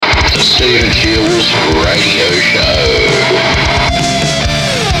Stephen Shields Radio Show.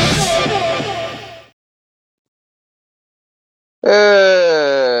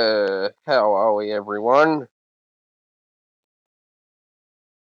 How are we, everyone?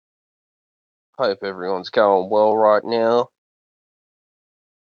 Hope everyone's going well right now.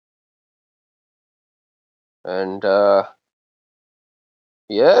 And,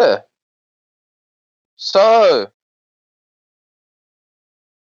 yeah. So,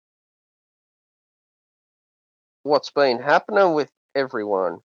 what's been happening with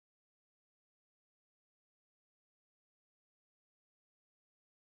everyone?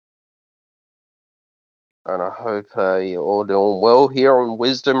 And I hope you're all doing well here on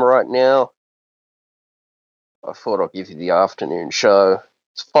Wisdom right now. I thought I'd give you the afternoon show.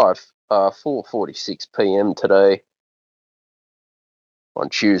 It's 4:46 p.m. today on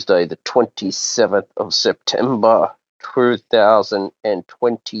Tuesday, the 27th of September,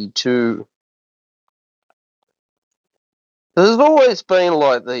 2022. There's always been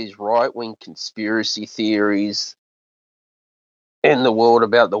like these right-wing conspiracy theories in the world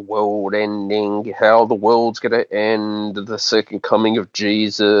about the world ending, how the world's going to end, the second coming of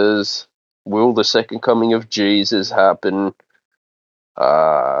Jesus. Will the second coming of Jesus happen?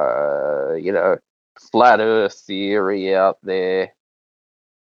 Flat Earth theory out there.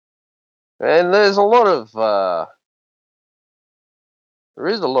 And there is a lot of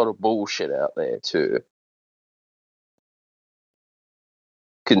bullshit out there too.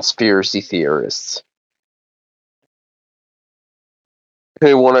 Conspiracy theorists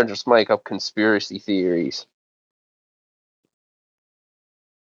who want to just make up conspiracy theories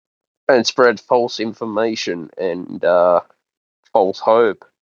and spread false information and false hope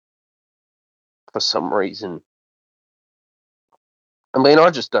for some reason. I mean,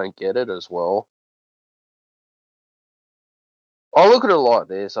 I just don't get it as well. I look at it like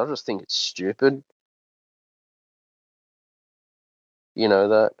this, I just think it's stupid. You know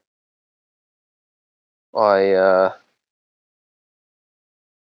that.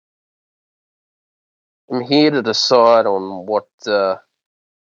 I'm here to decide on what the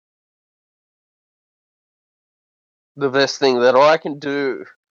best thing that I can do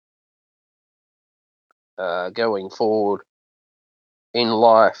going forward in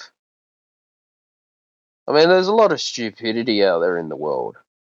life. I mean, there's a lot of stupidity out there in the world.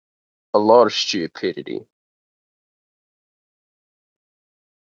 A lot of stupidity.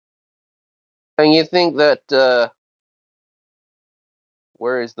 And you think that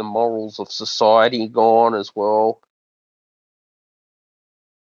where is the morals of society gone as well?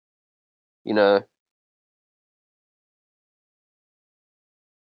 You know,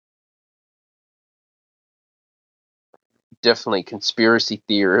 definitely conspiracy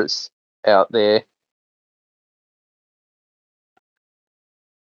theorists out there.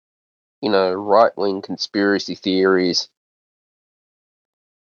 You know, right-wing conspiracy theories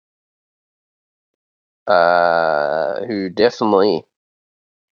who definitely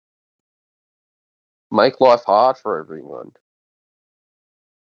make life hard for everyone.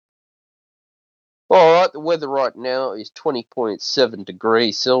 Alright, the weather right now is 20.7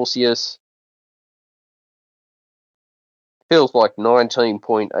 degrees Celsius. Feels like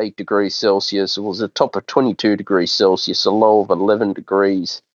 19.8 degrees Celsius. It was a top of 22 degrees Celsius, a low of 11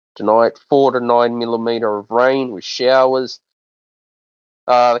 degrees. Tonight, 4 to 9 millimeter of rain with showers.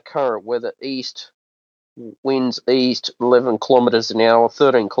 The current weather east, winds east 11 kilometers an hour,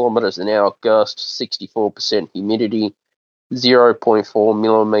 13 kilometers an hour gust, 64% humidity, 0.4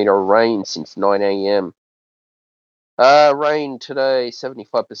 millimeter rain since 9 a.m. Rain today,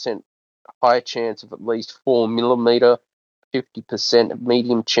 75% high chance of at least 4 millimeter, 50%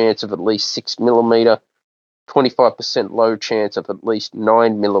 medium chance of at least 6 millimeter, 25% low chance of at least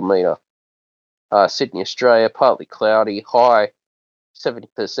 9 millimeter. Sydney, Australia, partly cloudy, high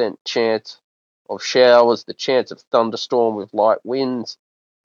 70% chance of showers, the chance of thunderstorm with light winds.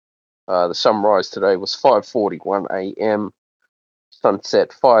 The sunrise today was 5:41 a.m. Sunset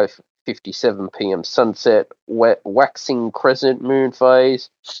 5:57 p.m. Sunset, waxing crescent moon phase.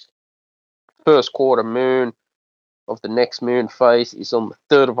 First quarter moon of the next moon phase is on the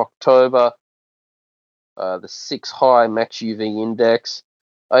 3rd of October. The 6 high max UV index,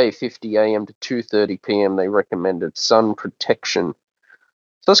 8:50 a.m. to 2:30 p.m. They recommended sun protection.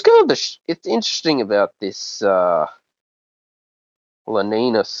 So it's kind of it's interesting about this La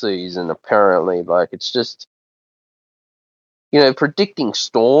Nina season. Apparently, like it's just predicting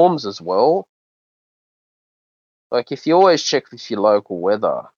storms as well. Like if you always check with your local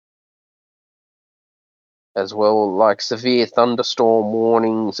weather as well, like severe thunderstorm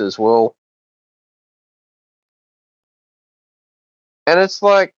warnings as well. And it's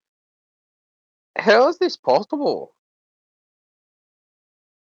like how is this possible?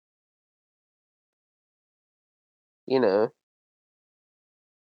 You know,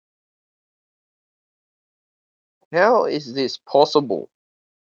 how is this possible?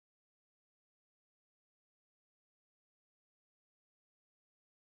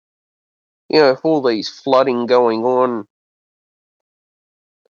 With all these flooding going on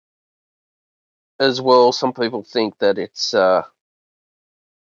as well, some people think that it's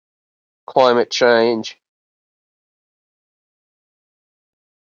climate change.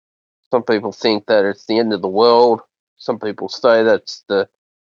 Some people think that it's the end of the world. Some people say that's the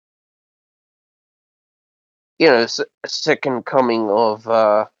second coming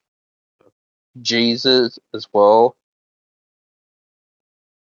of Jesus as well.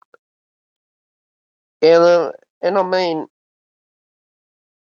 And I mean,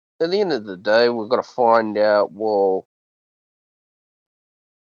 at the end of the day, we've got to find out, well,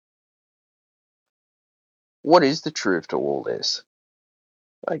 what is the truth to all this?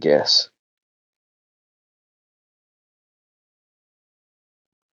 I guess.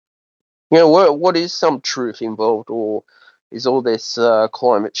 What is some truth involved, or is all this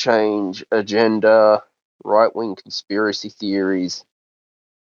climate change agenda, right wing conspiracy theories,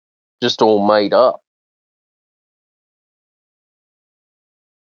 just all made up?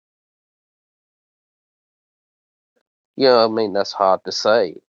 I mean, that's hard to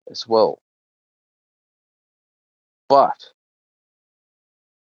say as well. But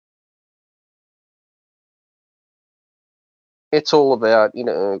it's all about,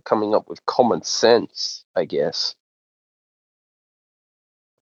 coming up with common sense, I guess.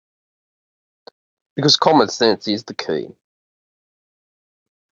 Because common sense is the key.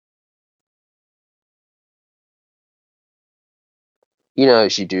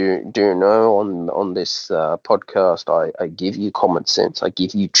 As you do know on this podcast, I give you common sense. I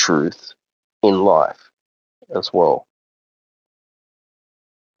give you truth in life as well.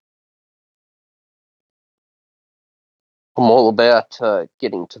 I'm all about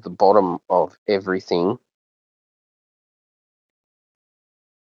getting to the bottom of everything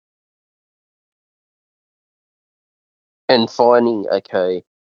and finding, okay,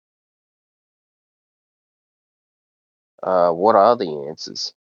 what are the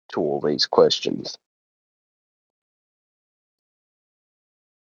answers to all these questions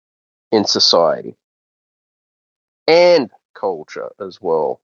in society and culture as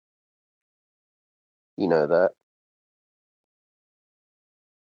well. You know that.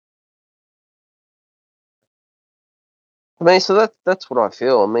 I mean, so that's what I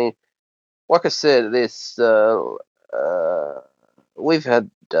feel. I mean, like I said, this we've had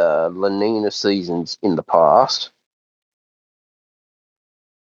La Nina seasons in the past.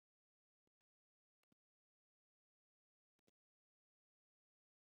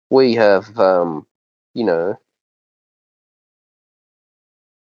 We have, you know,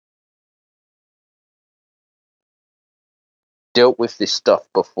 dealt with this stuff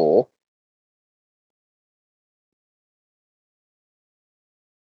before.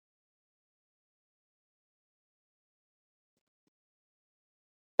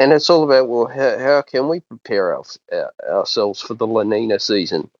 And it's all about, well, how can we prepare ourselves for the La Nina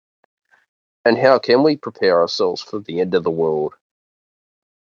season? And how can we prepare ourselves for the end of the world?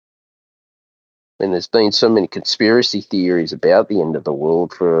 And there's been so many conspiracy theories about the end of the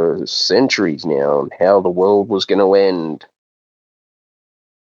world for centuries now and how the world was going to end.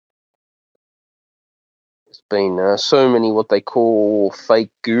 There's been so many what they call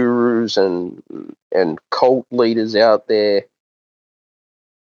fake gurus and cult leaders out there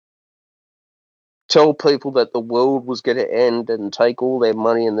tell people that the world was going to end and take all their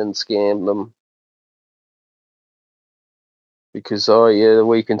money and then scam them because, oh yeah,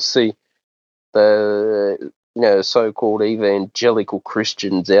 we can see the so-called evangelical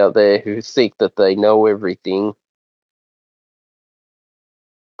Christians out there who think that they know everything.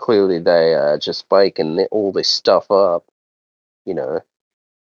 Clearly, they are just making all this stuff up. You know,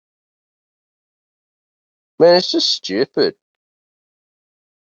 man, it's just stupid.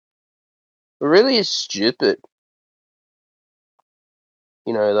 It really is stupid.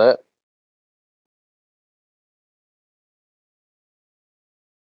 You know that.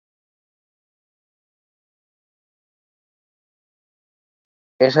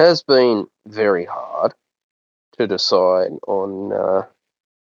 It has been very hard to decide on,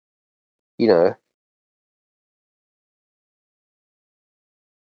 you know,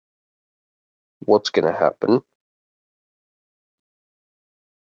 what's going to happen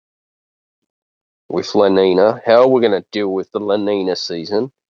with La Nina, how we're going to deal with the La Nina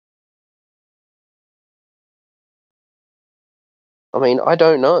season. I mean, I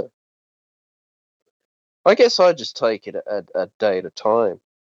don't know. I guess I just take it a day at a time,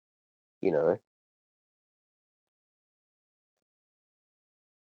 you know.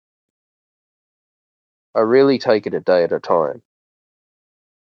 I really take it a day at a time.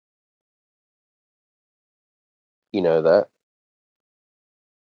 You know that.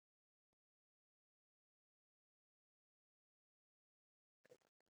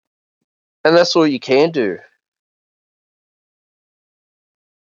 And that's all you can do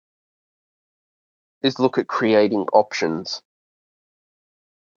is look at creating options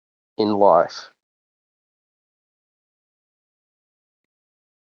in life.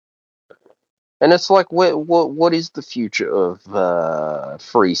 And it's like, what is the future of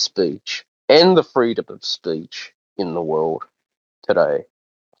free speech and the freedom of speech in the world today?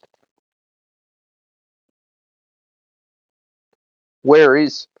 Where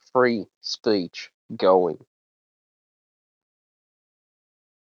is free speech going?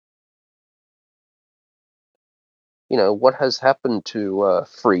 You know, what has happened to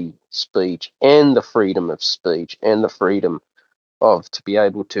free speech and the freedom of speech and the freedom of to be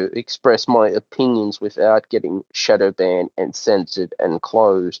able to express my opinions without getting shadow banned and censored and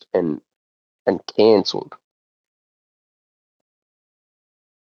closed and cancelled?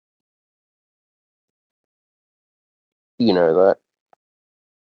 You know that.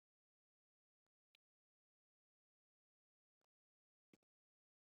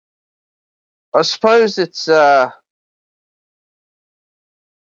 I suppose it's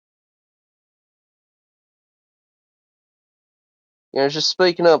just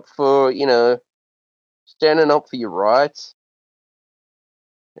speaking up for, standing up for your rights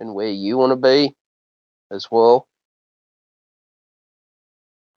and where you want to be as well.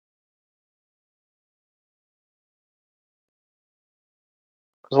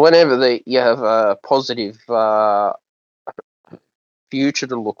 Because whenever you have a positive future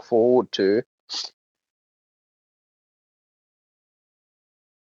to look forward to,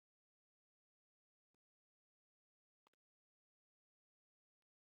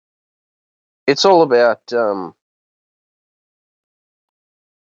 it's all about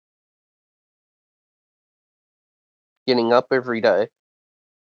getting up every day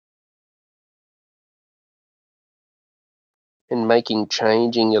and making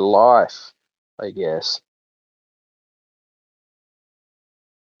change in your life, I guess.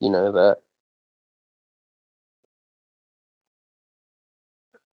 You know that.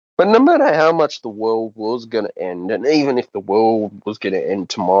 But no matter how much the world was going to end, and even if the world was going to end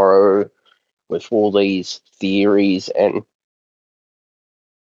tomorrow with all these theories and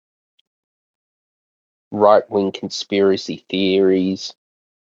right wing conspiracy theories,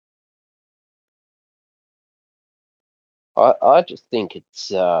 I just think it's,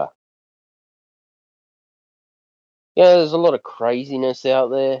 there's a lot of craziness out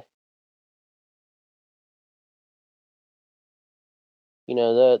there.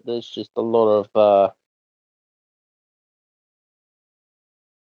 There's just a lot of,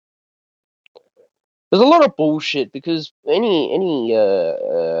 there's a lot of bullshit because any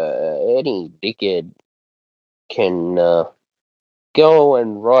dickhead can go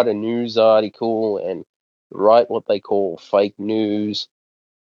and write a news article and write what they call fake news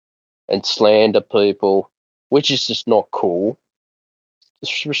and slander people, which is just not cool.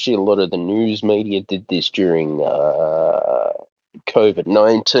 Especially a lot of the news media did this during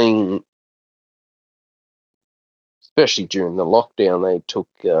COVID-19, especially during the lockdown.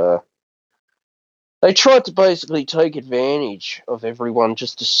 They tried to basically take advantage of everyone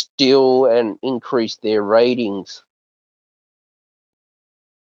just to steal and increase their ratings.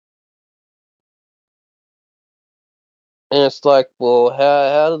 And it's like, well,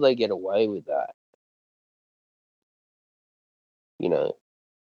 how do they get away with that? You know,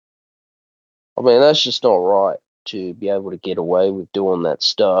 I mean, that's just not right to be able to get away with doing that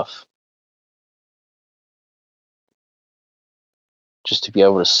stuff. Just to be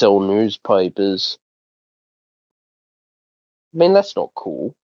able to sell newspapers. I mean, that's not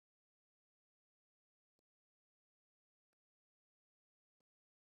cool.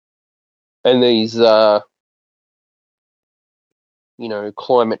 And these,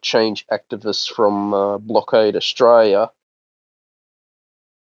 climate change activists from Blockade Australia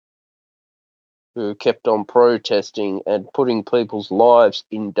who kept on protesting and putting people's lives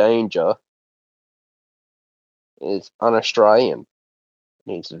in danger is un-Australian.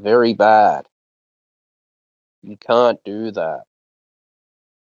 It's very bad. You can't do that.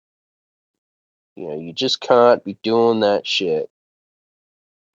 You just can't be doing that shit.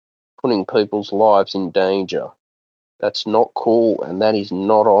 Putting people's lives in danger. That's not cool and that is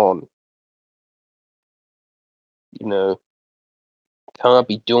not on. You know, can't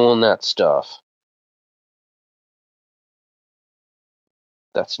be doing that stuff.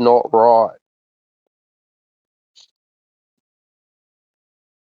 That's not right.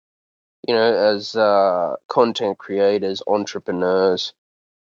 You know, as content creators, entrepreneurs,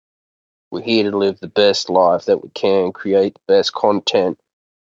 we're here to live the best life that we can, create the best content.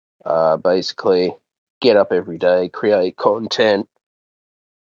 Basically, get up every day, create content,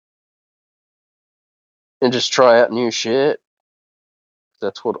 and just try out new shit.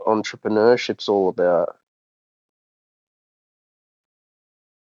 That's what entrepreneurship's all about.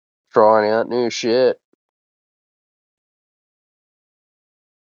 Trying out new shit.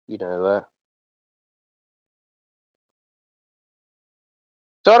 You know that.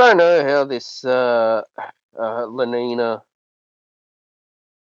 So I don't know how this Lenina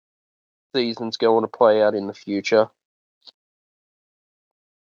season's going to play out in the future.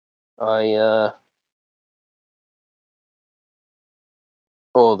 I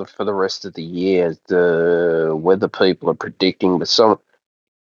or for the rest of the year, the weather people are predicting, but some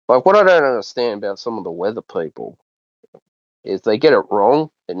like what I don't understand about some of the weather people is they get it wrong.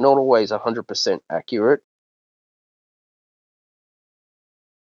 They're not always 100% accurate.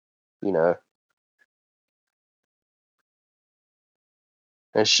 You know,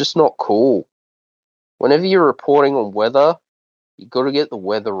 and it's just not cool. Whenever you're reporting on weather, you got to get the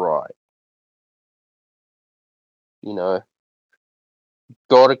weather right. You know,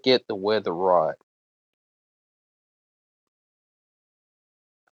 got to get the weather right.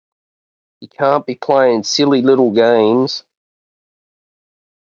 You can't be playing silly little games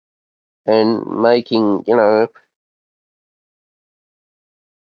and making,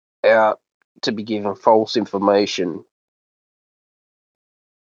 out to be given false information.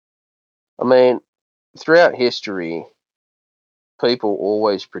 I mean, throughout history, people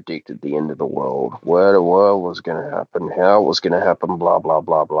always predicted the end of the world, where the world was going to happen, how it was going to happen, blah, blah,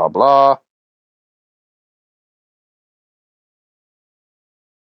 blah, blah, blah.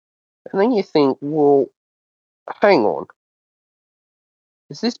 And then you think, well, hang on.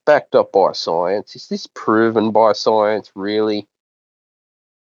 Is this backed up by science? Is this proven by science, really?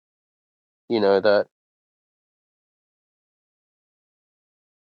 You know, that.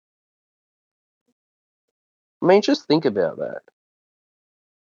 I mean, just think about that.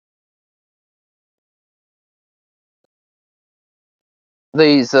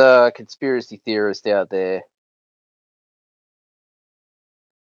 These conspiracy theorists out there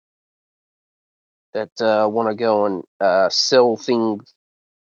that want to go and sell things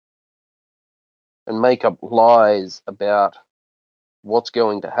and make up lies about what's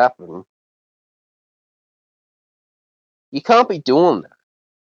going to happen. You can't be doing that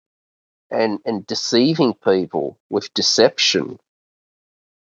and deceiving people with deception.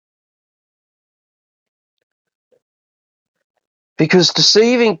 Because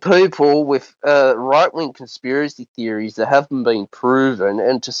deceiving people with right wing conspiracy theories that haven't been proven,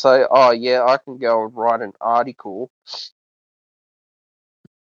 and to say, oh, yeah, I can go and write an article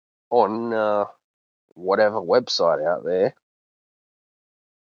on whatever website out there,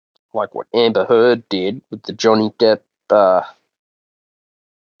 like what Amber Heard did with the Johnny Depp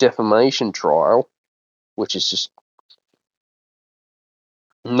defamation trial, which is just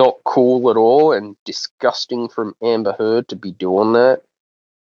not cool at all and disgusting from Amber Heard to be doing that.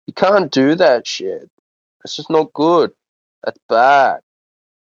 You can't do that shit. It's just not good. That's bad.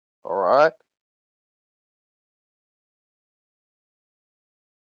 All right?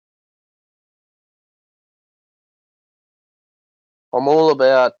 I'm all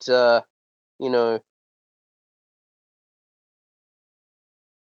about, you know,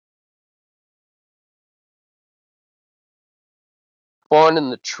 finding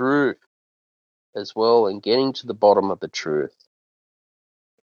the truth as well and getting to the bottom of the truth.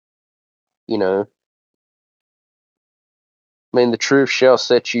 You know, I mean, the truth shall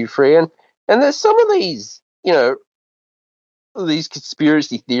set you free. And there's some of these, these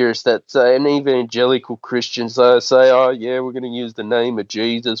conspiracy theorists that say, and evangelical Christians say, oh, yeah, we're going to use the name of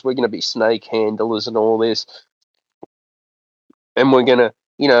Jesus. We're going to be snake handlers and all this. And we're going to,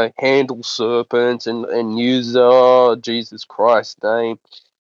 handle serpents and use, Jesus Christ's name,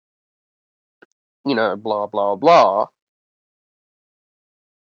 blah, blah, blah.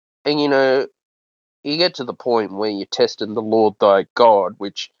 And, you get to the point where you're testing the Lord thy God,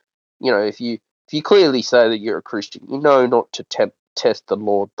 which, if you clearly say that you're a Christian, you know not to test the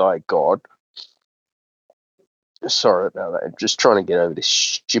Lord thy God. Sorry about that. I'm just trying to get over this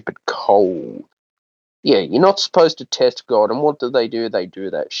stupid cold. Yeah, you're not supposed to test God, and what do? They do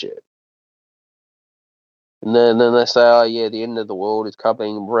that shit. And then they say, oh yeah, the end of the world is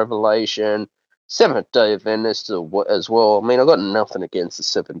coming, Revelation, Seventh Day Adventists as well. I mean, I've got nothing against the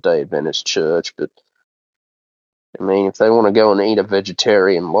Seventh Day Adventist Church, but I mean, if they want to go and eat a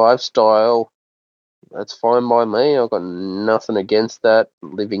vegetarian lifestyle, that's fine by me. I've got nothing against that.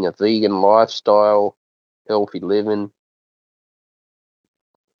 Living a vegan lifestyle, healthy living.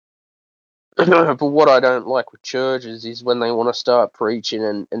 But what I don't like with churches is when they want to start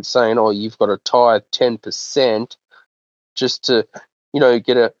preaching and saying, "Oh, you've got to tithe 10% just to,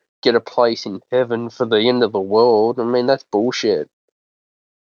 get a place in heaven for the end of the world." I mean, that's bullshit.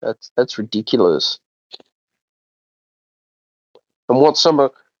 That's ridiculous. And what some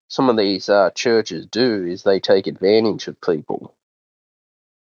of these churches do is they take advantage of people,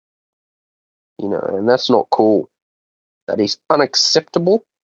 and that's not cool. That is unacceptable.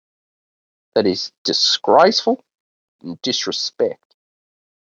 That is disgraceful and disrespect.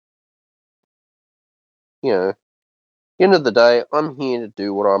 At the end of the day, I'm here to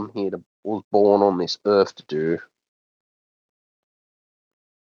do what was born on this earth to do.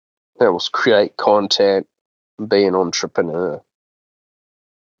 That was create content and be an entrepreneur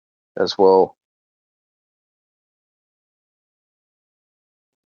as well.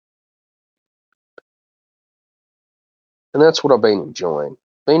 And that's what I've been enjoying.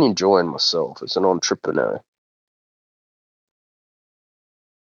 Been enjoying myself as an entrepreneur.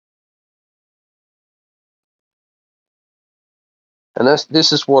 And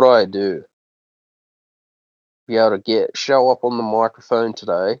this is what I do. Be able to show up on the microphone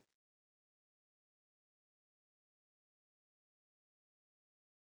today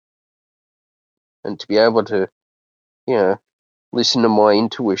and to be able to, you know, listen to my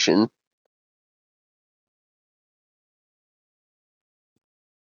intuition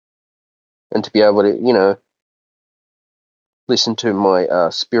and to be able to, listen to my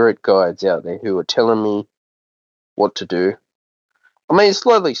spirit guides out there who are telling me what to do. I mean,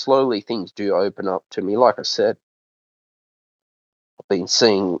 slowly things do open up to me. Like I said, I've been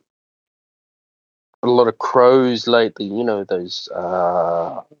seeing a lot of crows lately, those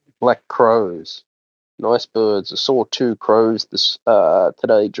black crows. Nice birds. I saw two crows this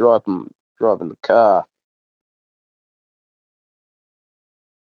today driving the car.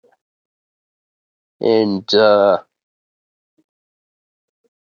 And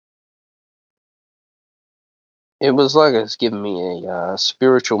it was like it's giving me a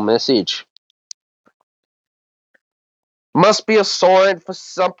spiritual message. Must be a sign for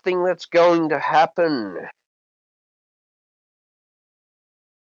something that's going to happen.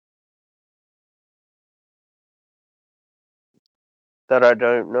 That I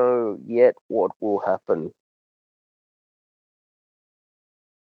don't know yet what will happen.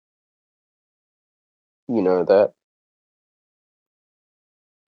 You know that.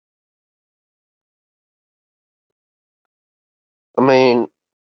 I mean,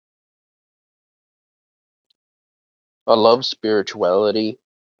 I love spirituality.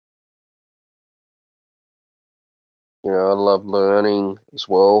 I love learning as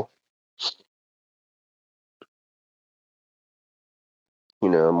well.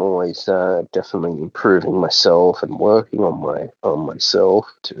 I'm always definitely improving myself and working on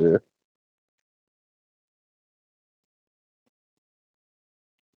myself too.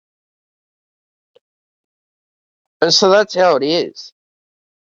 And so that's how it is.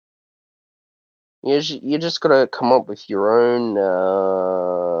 You just gotta come up with your own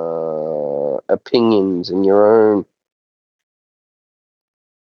opinions and your own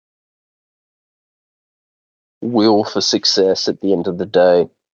will for success at the end of the day.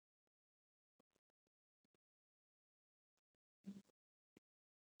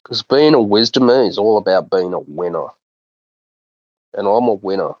 Because being a wisdomer is all about being a winner. And I'm a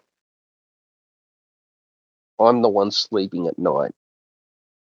winner. I'm the one sleeping at night.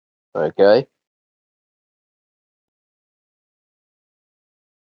 Okay?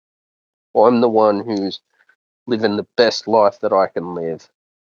 I'm the one who's living the best life that I can live.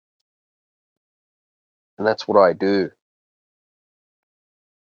 And that's what I do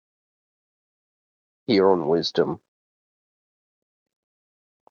here on Wisdom.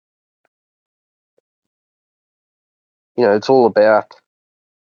 It's all about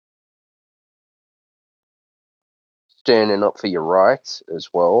standing up for your rights as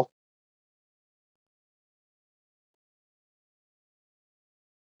well,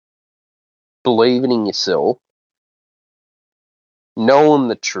 believing in yourself, knowing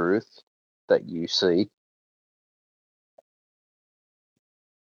the truth that you see,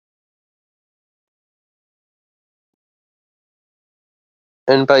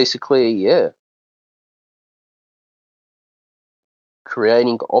 and basically, yeah,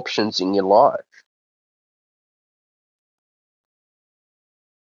 creating options in your life.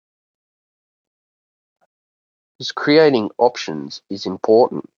 Because creating options is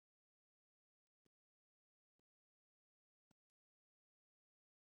important.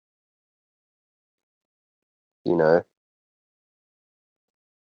 you know.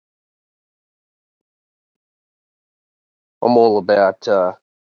 I'm all about,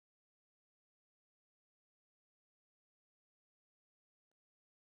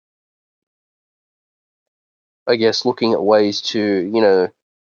 I guess, looking at ways to,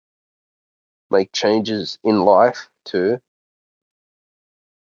 make changes in life too,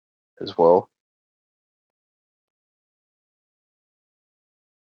 as well.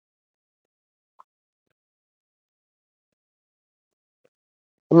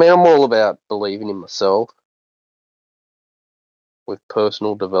 I mean, I'm all about believing in myself with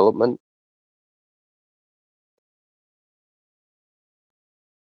personal development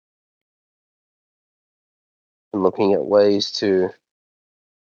and looking at ways to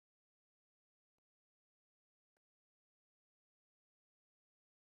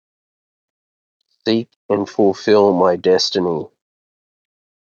seek and fulfill my destiny.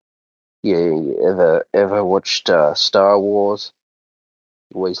 Yeah, you ever watched Star Wars?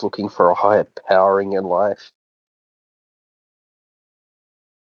 Always looking for a higher powering in life.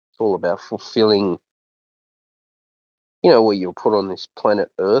 It's all about fulfilling, what you're put on this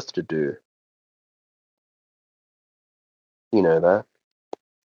planet Earth to do. You know that.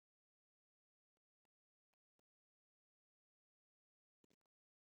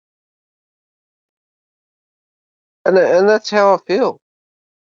 And that's how I feel.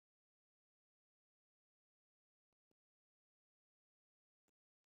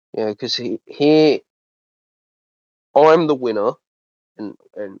 Yeah, because here I'm the winner, and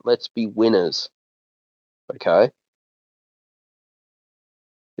let's be winners. Okay,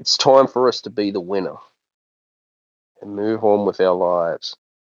 it's time for us to be the winner and move on with our lives,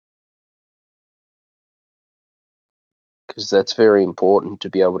 because that's very important to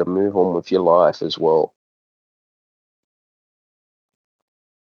be able to move on with your life as well.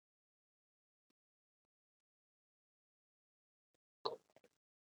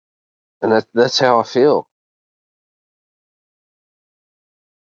 And that's how I feel.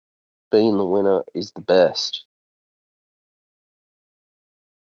 Being the winner is the best.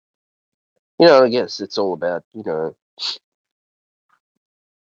 I guess it's all about,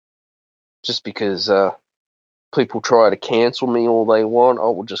 just because people try to cancel me all they want, I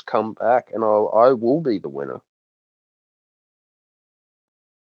will just come back and I will be the winner.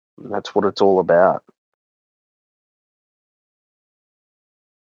 And that's what it's all about.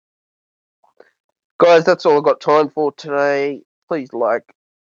 Guys, that's all I've got time for today. Please like,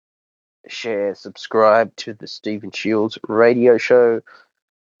 share, subscribe to the Stephen Shields radio show.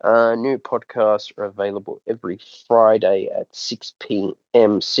 New podcasts are available every Friday at 6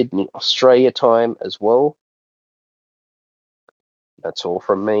 p.m. Sydney, Australia time as well. That's all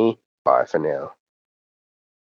from me. Bye for now.